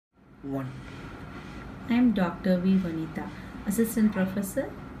1. I am Dr. V. Vanita, Assistant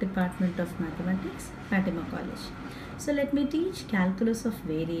Professor, Department of Mathematics, Fatima College. So let me teach calculus of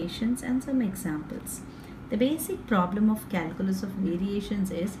variations and some examples. The basic problem of calculus of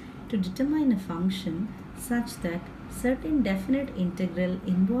variations is to determine a function such that certain definite integral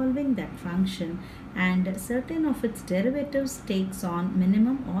involving that function and certain of its derivatives takes on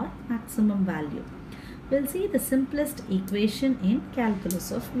minimum or maximum value. We'll see the simplest equation in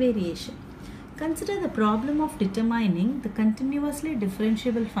calculus of variation. Consider the problem of determining the continuously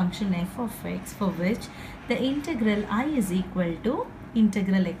differentiable function f of x for which the integral I is equal to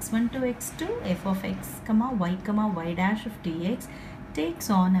integral x1 to x2 f of x, y dash of dx takes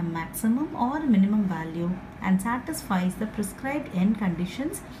on a maximum or minimum value and satisfies the prescribed n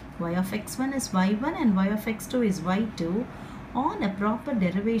conditions y of x1 is y1 and y of x2 is y2 on a proper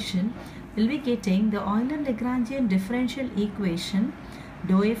derivation. Will be getting the Euler-Lagrangian differential equation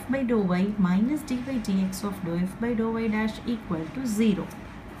dou f by dou y minus dy dx of dou f by dou y dash equal to 0.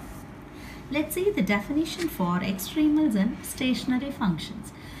 Let's see the definition for extremals and stationary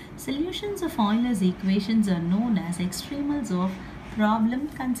functions. Solutions of Euler's equations are known as extremals of problem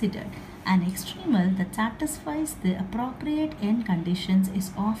considered. An extremal that satisfies the appropriate n conditions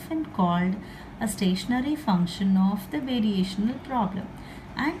is often called a stationary function of the variational problem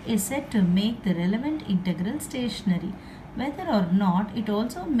and is said to make the relevant integral stationary. Whether or not it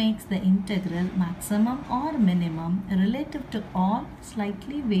also makes the integral maximum or minimum relative to all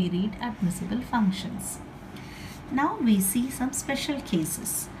slightly varied admissible functions. Now we see some special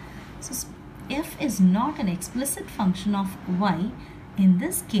cases. So f is not an explicit function of y. In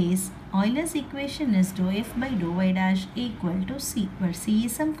this case, Euler's equation is dou f by dou y dash equal to c, where c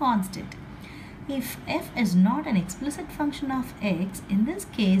is some constant. If f is not an explicit function of x, in this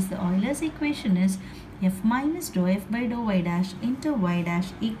case the Euler's equation is f minus dou f by dou y dash into y dash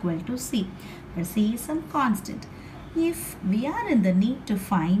equal to c, where c is some constant. If we are in the need to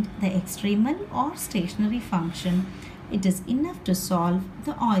find the extremal or stationary function, it is enough to solve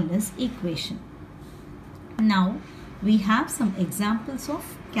the Euler's equation. Now we have some examples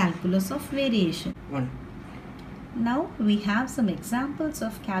of calculus of variation. 1. Now we have some examples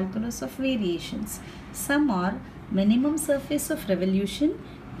of calculus of variations. Some are minimum surface of revolution,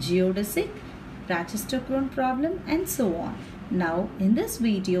 geodesic, Rochester-Krohn problem, and so on. Now in this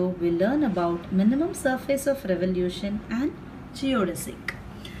video we'll learn about minimum surface of revolution and geodesic.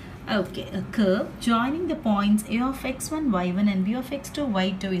 Okay, a curve joining the points a of x1, y1 and b of x2,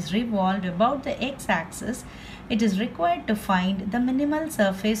 y2 is revolved about the x-axis. It is required to find the minimal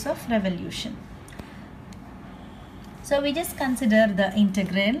surface of revolution. So we just consider the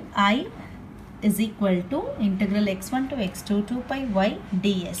integral I is equal to integral x1 to x2 2 pi y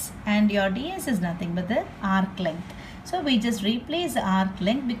ds, and your ds is nothing but the arc length. So we just replace the arc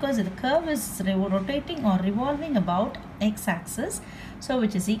length because the curve is rotating or revolving about x-axis, so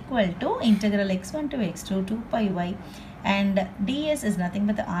which is equal to integral x1 to x2 2 pi y, and ds is nothing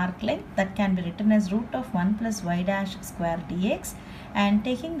but the arc length that can be written as root of 1 plus y dash square dx, and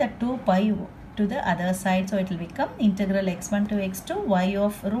taking the 2 pi to the other side, so it will become integral x1 to x2 y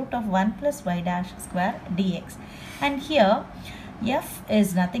of root of 1 plus y dash square dx, and here f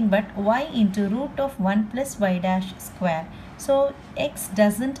is nothing but y into root of 1 plus y dash square. So x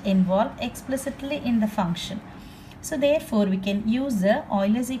doesn't involve explicitly in the function. So therefore we can use the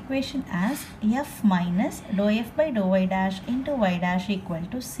Euler's equation as f minus dou f by dou y dash into y dash equal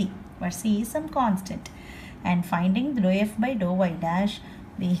to c, where c is some constant. And finding the dou f by dou y dash,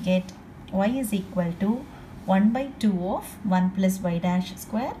 we get y is equal to 1 by 2 of 1 plus y dash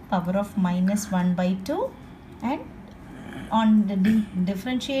square power of minus 1 by 2, and on the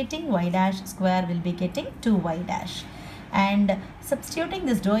differentiating y dash square will be getting 2y dash, and substituting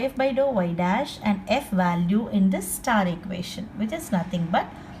this dou f by dou y dash and f value in this star equation, which is nothing but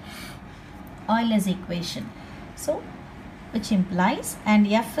Euler's equation. So which implies, and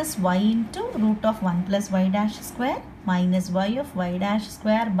f is y into root of 1 plus y dash square minus y of y dash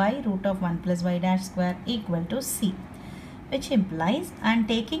square by root of 1 plus y dash square equal to c, which implies, and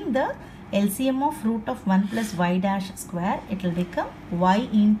taking the LCM of root of 1 plus y dash square, it will become y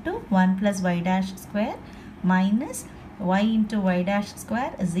into 1 plus y dash square minus y into y dash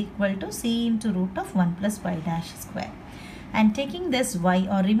square is equal to c into root of 1 plus y dash square. And taking this y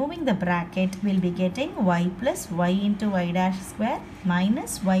or removing the bracket, we'll be getting y plus y into y dash square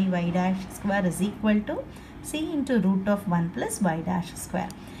minus y dash square is equal to c into root of 1 plus y dash square,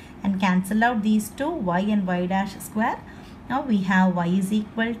 and cancel out these two y and y dash square. Now we have y is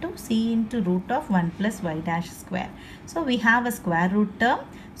equal to c into root of 1 plus y dash square. So we have a square root term.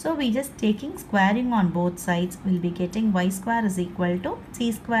 So we just taking squaring on both sides, will be getting y square is equal to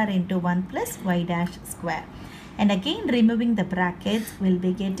c square into 1 plus y dash square. And again removing the brackets, will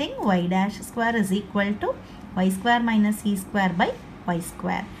be getting y dash square is equal to y square minus c square by y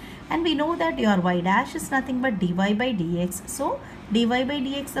square. And we know that your y dash is nothing but dy by dx. So dy by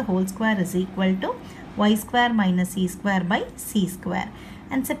dx the whole square is equal to y square minus c square by c square.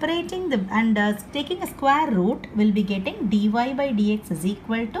 And separating the taking a square root, will be getting dy by dx is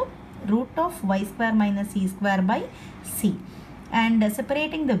equal to root of y square minus c square by c. And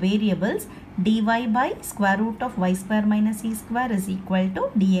separating the variables, dy by square root of y square minus c square is equal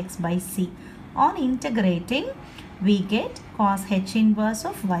to dx by c. On integrating, we get cos h inverse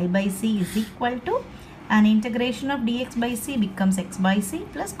of y by c is equal to, and integration of dx by c becomes x by c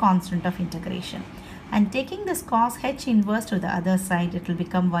plus constant of integration. And taking this cos h inverse to the other side, it will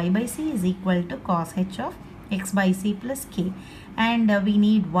become y by c is equal to cos h of x by c plus k. And we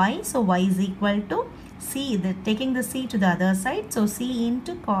need y, so y is equal to c, taking the c to the other side, so c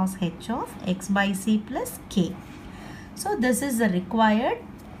into cos h of x by c plus k. So this is the required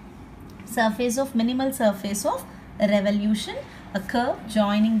minimal surface of revolution, a curve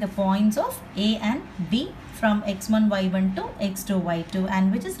joining the points of A and B from x1 y1 to x2 y2,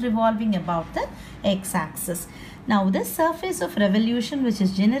 and which is revolving about the x-axis. Now this surface of revolution which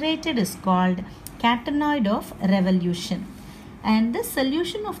is generated is called catenoid of revolution, and this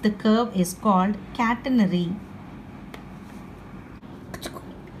solution of the curve is called catenary.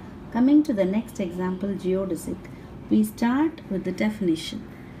 Coming to the next example, geodesic, we start with the definition.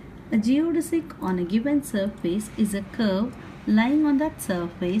 A geodesic on a given surface is a curve lying on that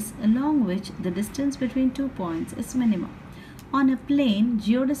surface along which the distance between 2 points is minimum. On a plane,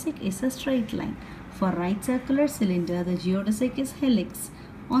 geodesic is a straight line. For right circular cylinder, the geodesic is helix.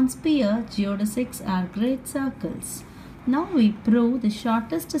 On sphere, geodesics are great circles. Now we prove the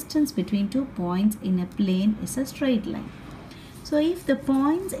shortest distance between 2 points in a plane is a straight line. So if the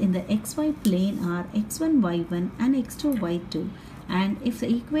points in the xy plane are x1 y1 and x2 y2, and if the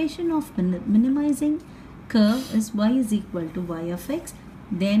equation of minimizing curve is y is equal to y of x,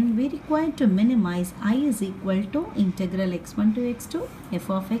 then we require to minimize I is equal to integral x1 to x2 f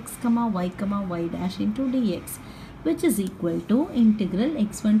of x comma y dash into dx, which is equal to integral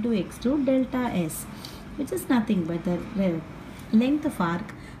x1 to x2 delta s, which is nothing but the length of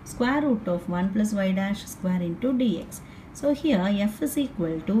arc square root of 1 plus y dash square into dx. So here f is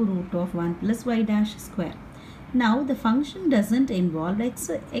equal to root of 1 plus y dash square. Now the function doesn't involve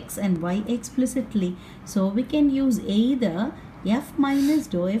x and y explicitly, so we can use either f minus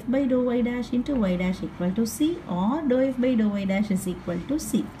dou f by dou y dash into y dash equal to c, or dou f by dou y dash is equal to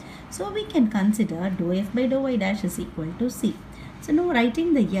c. So we can consider dou f by dou y dash is equal to c. So now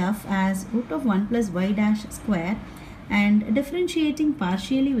writing the f as root of 1 plus y dash square and differentiating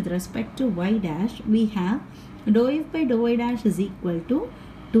partially with respect to y dash, we have dou f by dou y dash is equal to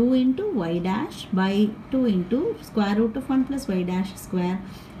 2 into y dash by 2 into square root of 1 plus y dash square,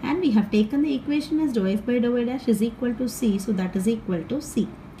 and we have taken the equation as dou f by dou y dash is equal to c, so that is equal to c,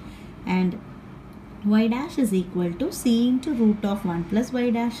 and y dash is equal to c into root of 1 plus y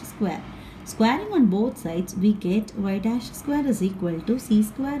dash square. Squaring on both sides, we get y dash square is equal to c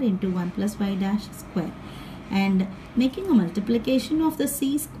square into 1 plus y dash square, and making a multiplication of the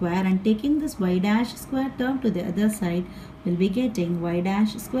c square and taking this y dash square term to the other side, will be getting y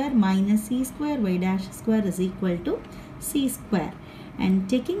dash square minus c square y dash square is equal to c square, and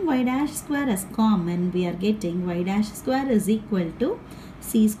taking y dash square as common, we are getting y dash square is equal to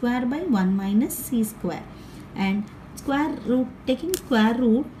c square by 1 minus c square, and taking square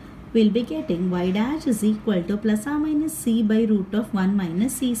root, we'll be getting y dash is equal to plus or minus c by root of 1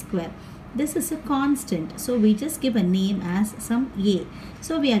 minus c square. This is a constant, so we just give a name as some a.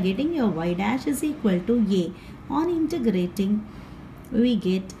 So we are getting your y dash is equal to a. On integrating, we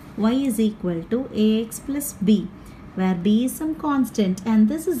get y is equal to ax plus b, where b is some constant, and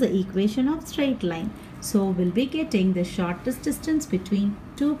this is the equation of straight line. So we'll be getting the shortest distance between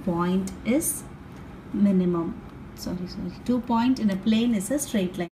 2 points is minimum. 2 point in a plane is a straight line.